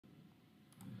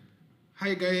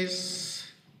Hi guys,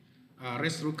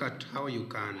 let's look at how you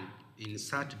can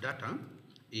insert data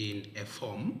in a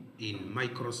form in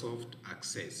Microsoft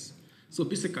Access. So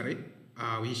basically,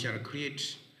 we shall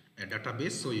create a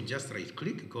database. So you just right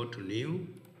click, go to new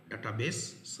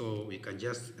database. So we can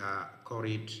just call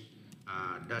it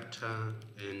data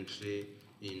entry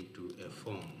into a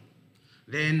form.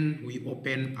 Then we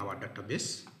open our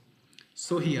database.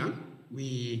 So here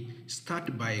we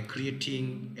start by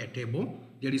creating a table.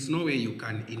 There is no way you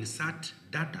can insert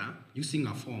data using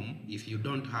a form if you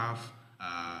don't have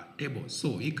a table.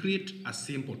 So we create a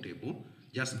simple table.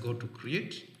 Just go to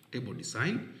create table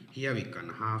design. Here we can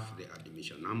have the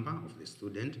admission number of the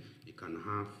student. We can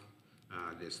have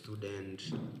the student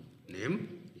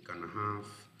name. We can have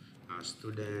a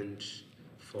student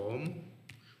form.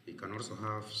 We can also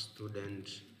have student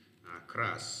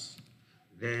class.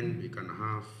 Then we can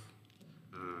have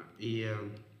year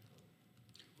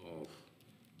of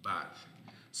birth.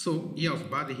 So year of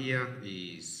birth here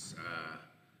is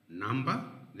number.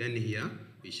 Then here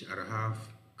we shall have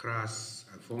class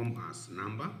form as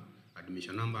number,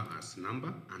 admission number as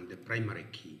number, and the primary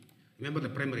key. Remember the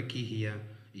primary key here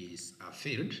is a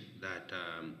field that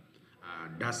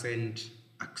doesn't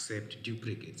accept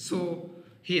duplicates. So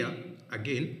here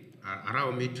again, allow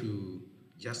me to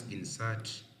just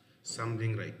insert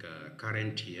something like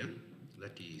current year,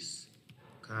 that is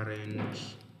current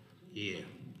year.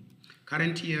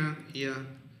 Current year here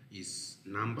is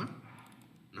number,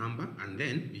 and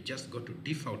then you just go to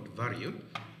default value.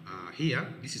 Here,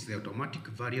 this is the automatic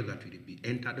value that will be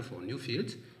entered for new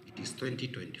fields. It is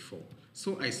 2024.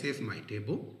 So I save my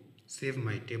table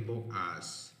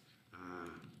as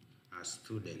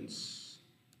students,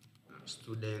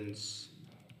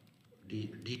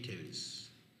 details,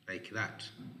 like that.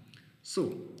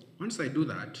 So once I do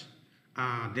that,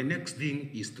 the next thing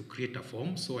is to create a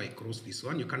form. So I close this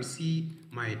one. You can see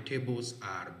my tables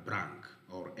are blank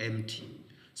or empty.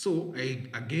 So I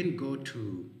again go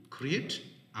to create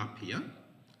up here.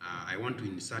 I want to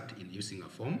insert in using a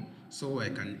form. So I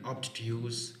can opt to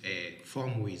use a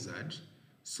form wizard.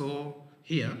 So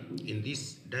here in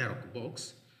this dialog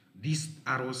box, these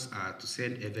arrows are to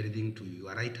send everything to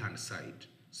your right hand side.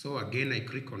 So again, I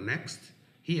click on next.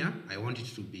 Here, I want it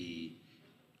to be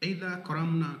either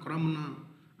columnar,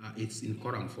 it's in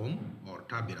column form, or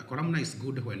tabular. Columnar is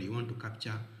good when you want to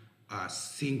capture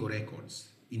single records,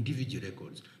 individual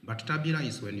records. But tabular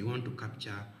is when you want to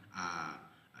capture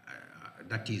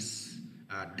that is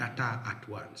data at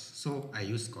once. So I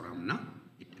use columnar.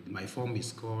 My form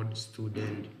is called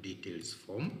student details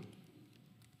form.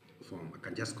 I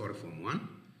can just call it form 1.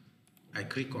 I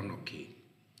click on OK.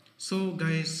 So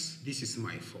guys, this is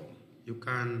my form. You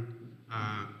can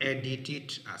edit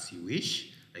it as you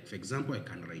wish. Like for example, I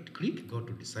can right click, go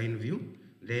to design view,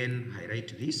 then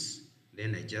highlight this,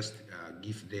 then I just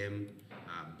give them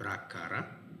black color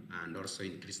and also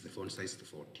increase the font size to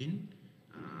 14,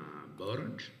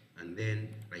 bold, and then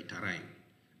right align.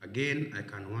 Again, I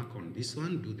can work on this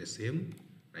one, do the same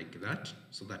like that,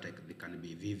 so that they can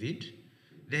be vivid.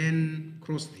 Then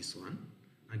cross this one.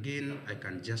 Again, I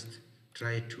can just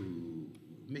try to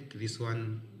make this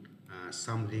one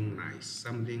something nice,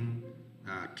 something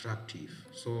attractive.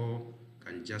 So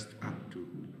can just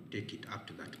take it up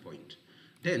to that point.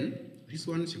 Then these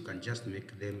ones you can just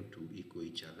make them to equal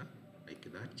each other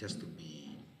like that, just to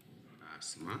be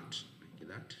smart like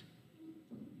that.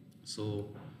 So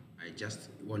I just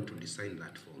want to design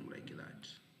that form like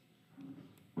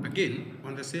that. Again,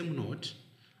 on the same note,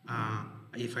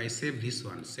 if I save this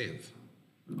one, save.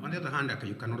 On the other hand,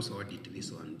 you can also edit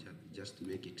this one just to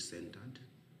make it centered.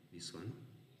 This one,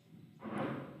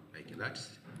 like that.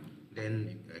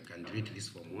 Then I can delete this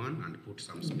form 1 and put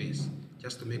some space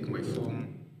just to make my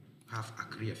form have a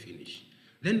clear finish.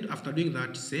 Then after doing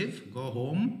that, save, go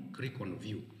home, click on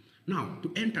view. Now,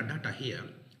 to enter data here,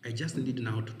 I just need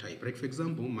now to type. Like for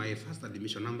example, my first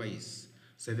admission number is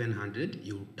 700.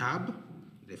 You tab.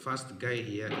 The first guy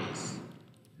here is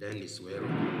Dennis Wero.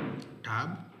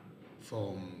 Tab.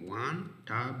 Form 1.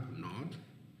 Tab. Node.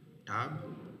 Tab.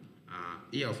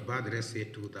 Year of birth, let's say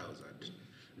 2000.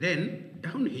 Then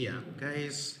down here,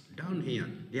 guys, down here,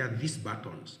 there are these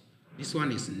buttons. This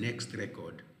one is next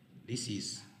record. This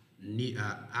is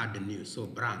add new. So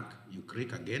blank. You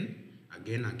click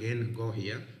again, go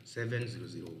here,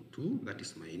 7002. That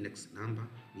is my next number.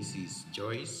 This is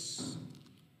Joyce,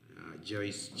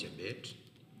 Joyce Chebet.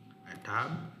 A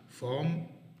tab, form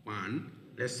 1.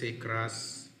 Let's say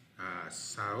class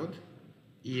South.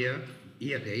 The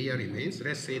year remains.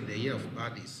 Let's say the year of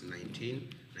birth is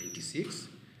 1996.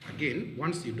 Again,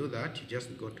 once you do that, you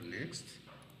just go to next.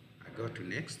 Go to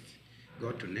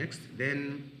next.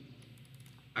 Then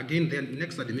Again, the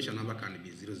next admission number can be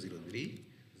 003,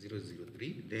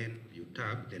 003. Then you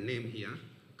tab, the name here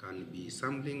can be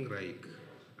something like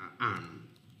Anne,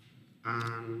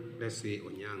 let's say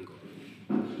Onyango.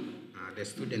 The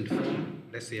student form,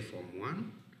 let's say Form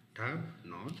 1, tab,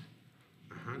 node.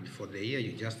 For the year,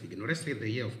 you just ignore. Let's say the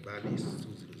year of birth is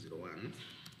 2001,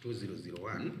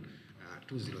 2001,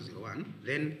 2001.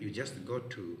 Then you just go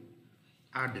to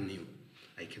add new,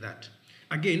 like that.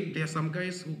 Again, there are some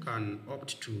guys who can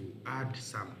opt to add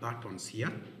some buttons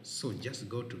here. So just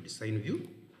go to design view,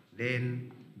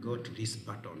 then go to this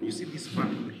button. You see this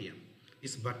button here?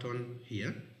 This button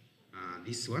here,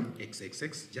 this one,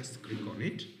 XXX, just click on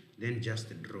it, then just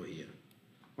draw here.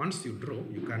 Once you draw,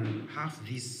 you can have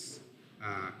this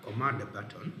command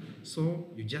button. So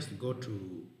you just go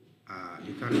to,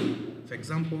 you can, for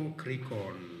example, click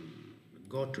on,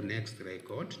 go to next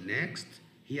record, next.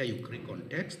 Here you click on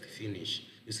text, finish.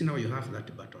 You see now you have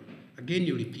that button. Again,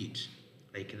 you repeat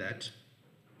like that.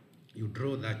 You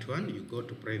draw that one, you go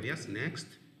to previous, next,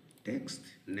 text,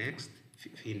 next,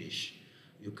 finish.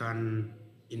 You can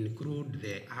include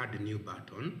the add new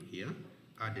button here,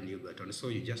 add a new button. So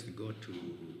you just go to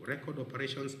record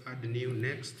operations, add new,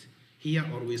 next. Here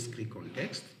always click on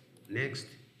text, next,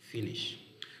 finish.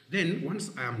 Then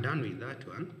once I am done with that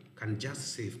one, can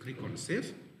just save, click on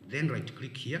save, then right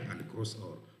click here and cross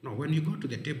all. Now when you go to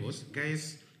the tables,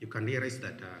 guys, you can realize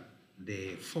that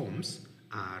the forms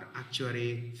are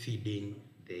actually feeding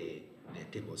the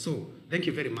table. So thank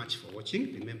you very much for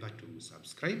watching. Remember to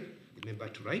subscribe, remember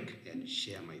to like and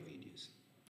share my video.